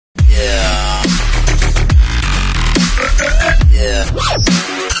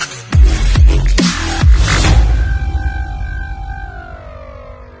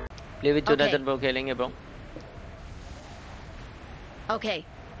Play with Jonathan bro खेलेंगे bro. Okay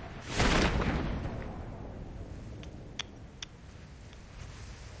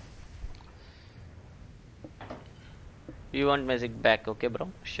you want magic back? Okay bro,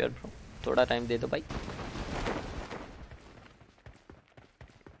 sure bro, थोड़ा time दे दो भाई।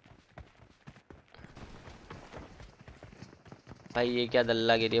 भाई ये क्या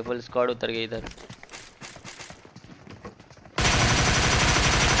दल्ला गिरी है, फुल स्क्वाड उतर गई इधर।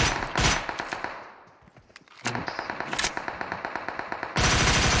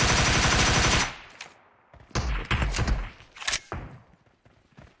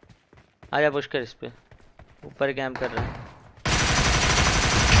 आजा पुश कर इस पे, ऊपर कैंप कर रहा है।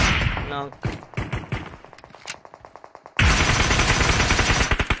 नॉक।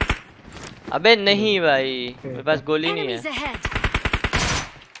 अबे नहीं भाई, मेरे पास गोली नहीं है।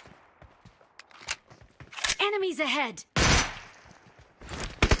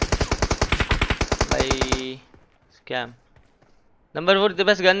 भाई स्कैम। नंबर 4 तेरे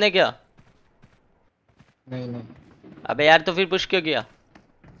पास गन है क्या? नहीं नहीं। अबे यार तो फिर पुश क्यों किया?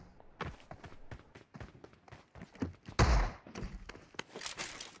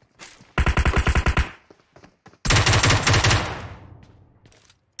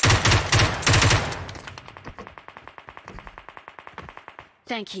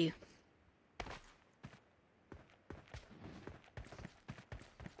 Thank you.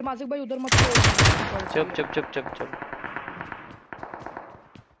 माजिक भाई उधर मत चुप चुप चुप चुप चुप।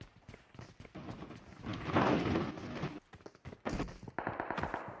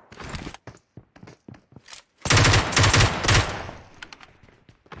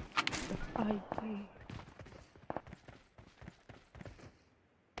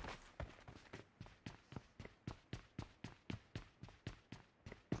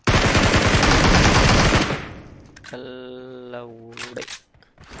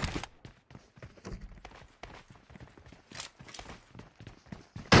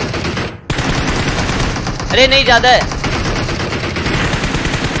 अरे नहीं ज्यादा है।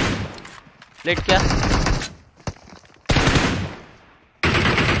 लेट क्या?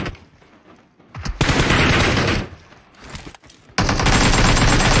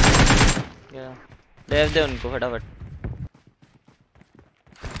 रेव दे उनको फटाफट।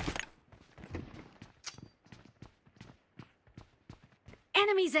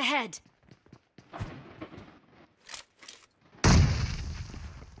 Enemies ahead.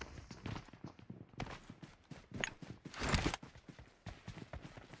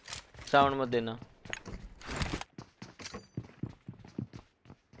 साउंड मत देना।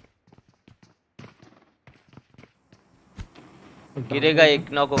 गिरेगा एक,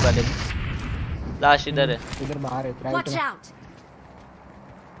 नॉक होगा। देख लाश इधर है, इधर बाहर है। Watch out.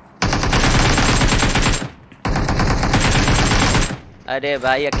 अरे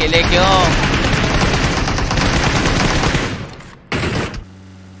भाई अकेले क्यों?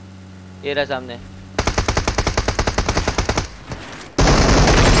 ये रहा सामने।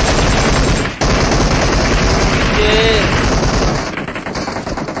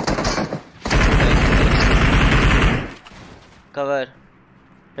 Cover,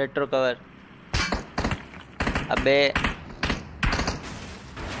 retro cover. अबे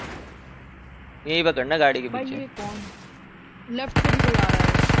यही पकड़ना गाड़ी के पीछे। ये कौन लेफ्ट से निकल आ रहा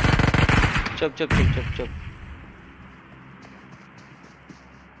है? चुप चुप चुप चुप चुप।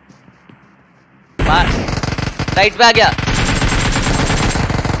 मार, राइट पे आ गया।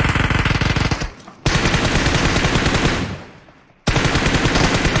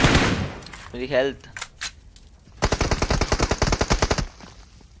 मेरी हेल्थ।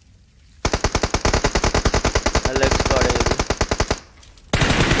 अलग स्क्वाड है ये भी।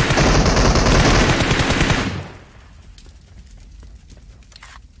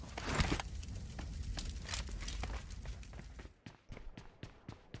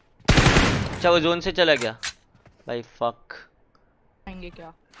 अच्छा वो जोन से चला गया भाई। फक। आएंगे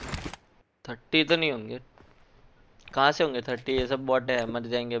क्या? 30 तो नहीं होंगे। कहाँ से होंगे 30? ये सब बॉट है, मर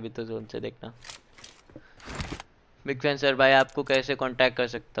जाएंगे अभी तो जोन से। देखना। बिग फैन सर भाई आपको कैसे कांटेक्ट कर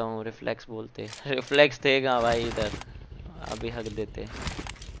सकता हूँ? रिफ्लेक्स बोलते। रिफ्लेक्स थे कहाँ भाई इधर? अभी हक देते।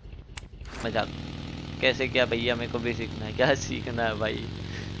 मजाक। कैसे क्या भैया, मेरे को भी सीखना है। क्या सीखना है भाई?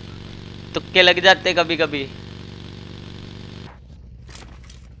 तुक्के लग जाते कभी कभी।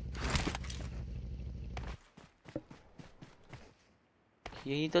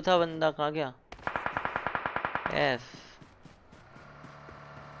 यही तो था बंदा, कहाँ गया? एफ।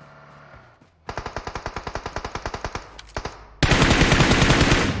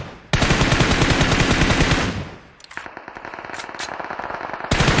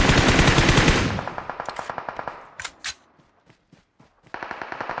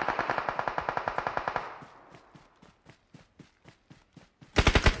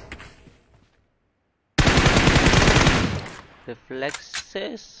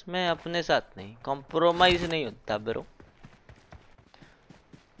 रिफ्लेक्सेस में अपने साथ नहीं, कॉम्प्रोमाइज नहीं होता ब्रो,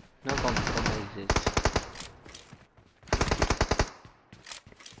 नो कॉम्प्रोमाइजेस।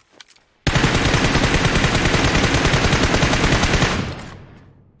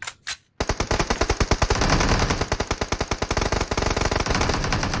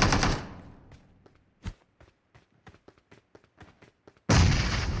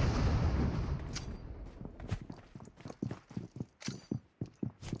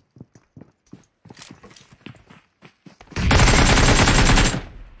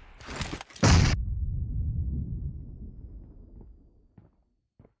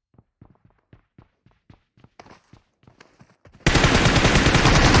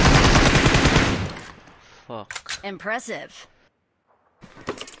 Impressive.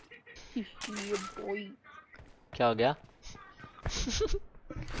 ये boy क्या हो गया?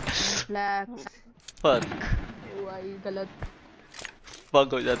 फ्लैक्स फक भाई गलत। फक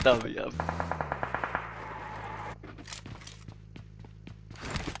हो जाता भैया।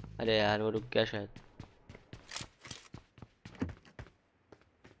 अरे यार वो रुक गया शायद।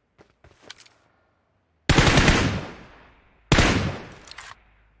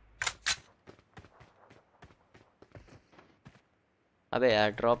 अबे यार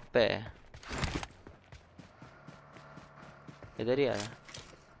ड्रॉप पे है, इधर ही आ रहा।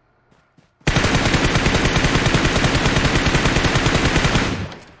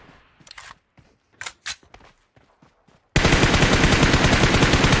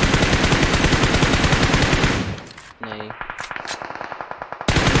 नहीं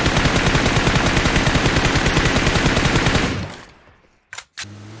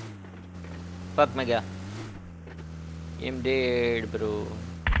फक में गया। I'm dead bro।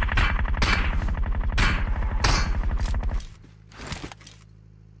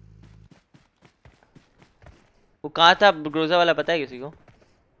 वो कहाँ था ग्रोजा वाला, पता है किसी को?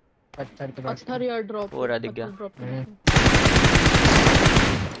 पत्थर के पास। पत्थर या ड्रॉप हो रहा दिख गया।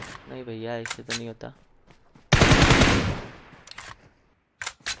 नहीं भैया ऐसे तो नहीं होता।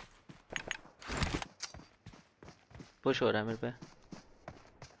 पुश हो रहा है मेरे पे।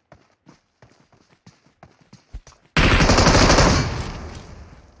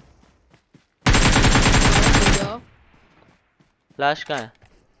 फ्लैश कहाँ है?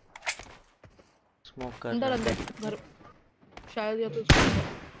 स्मोक कर अंदर रहा है। अंदर घर शायद, या तो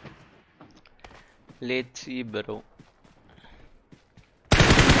लेट्स सी ब्रो।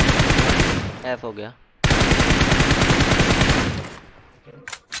 एफ हो गया।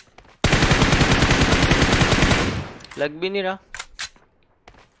 लग भी नहीं रहा,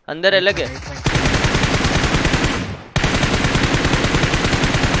 अंदर अलग है।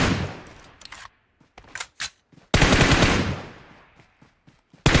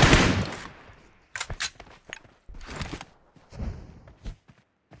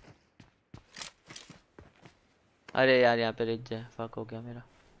 अरे यार यहाँ पे रिज है, फक हो गया मेरा।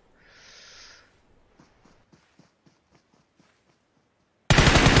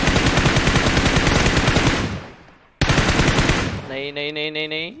 नहीं नहीं नहीं नहीं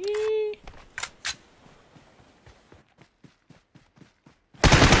नहीं।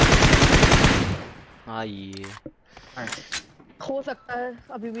 हाँ ये हो सकता है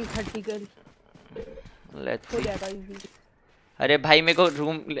अभी भी 30 किल लेट्स हो सी। जाएगा इजी। अरे भाई मेरे को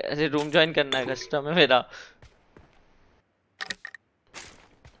रूम ज्वाइन करना है, कस्टम है मेरा।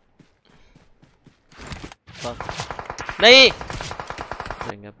 नहीं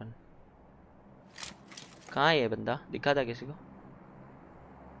अपन। कहाँ है ये बंदा? दिखा था किसी को?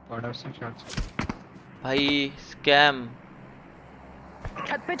 भाई स्कैम।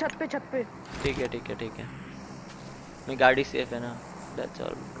 छत पे छत पे छत पे। ठीक है ठीक है ठीक है, मेरी गाड़ी सेफ है ना, that's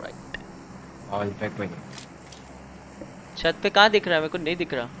all right. All back पे। छत पे कहाँ दिख रहा है? मेरे को नहीं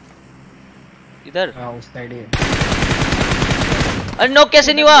दिख रहा इधर। हां उस साइड है। अरे नॉक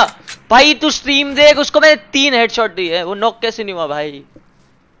कैसे नहीं हुआ भाई? तू स्ट्रीम देख, उसको मैंने 3 हेडशॉट दिए, वो नॉक कैसे नहीं हुआ भाई?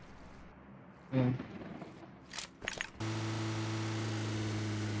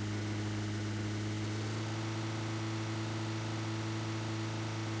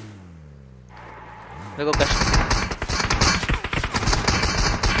 मेरे को कष्ट।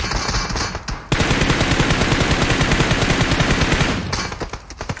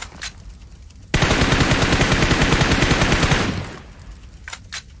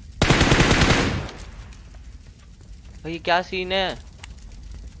 भाई क्या सीन है?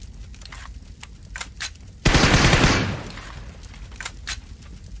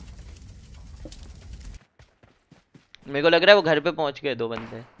 मेरे को लग रहा है वो घर पे पहुंच गए 2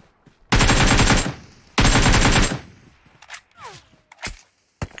 बंदे।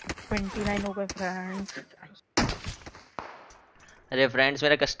 $29 हो गए फ्रेंड्स। अरे फ्रेंड्स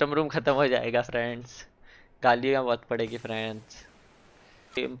मेरा कस्टम रूम खत्म हो जाएगा फ्रेंड्स, गालियाँ बहुत पड़ेगी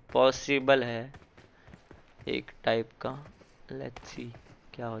फ्रेंड्स। इम्पॉसिबल है एक टाइप का, लेट्स सी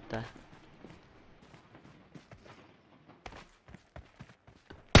क्या होता है।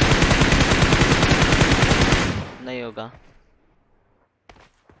 नहीं होगा,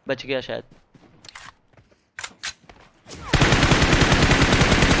 बच गया शायद।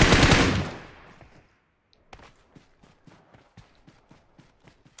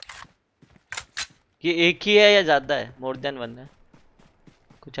 ये एक ही है या ज्यादा है, मोर देन वन है,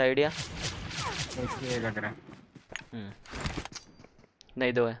 कुछ आइडिया? एक ये लग रहा है।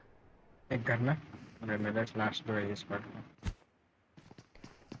 नहीं, दो है। एक घर में और मेरे फ्लैश दो है इस पर।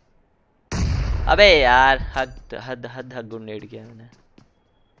 अबे यार हद हद हद हद ग्रेनेड किया मैंने।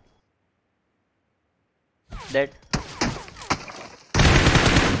 डेड,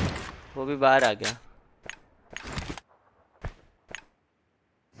 वो भी बाहर आ गया।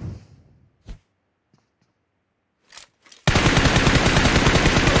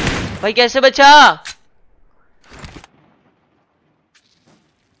 भाई कैसे बचा?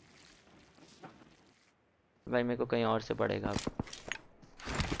 भाई मेरे को कहीं और से पड़ेगा अब।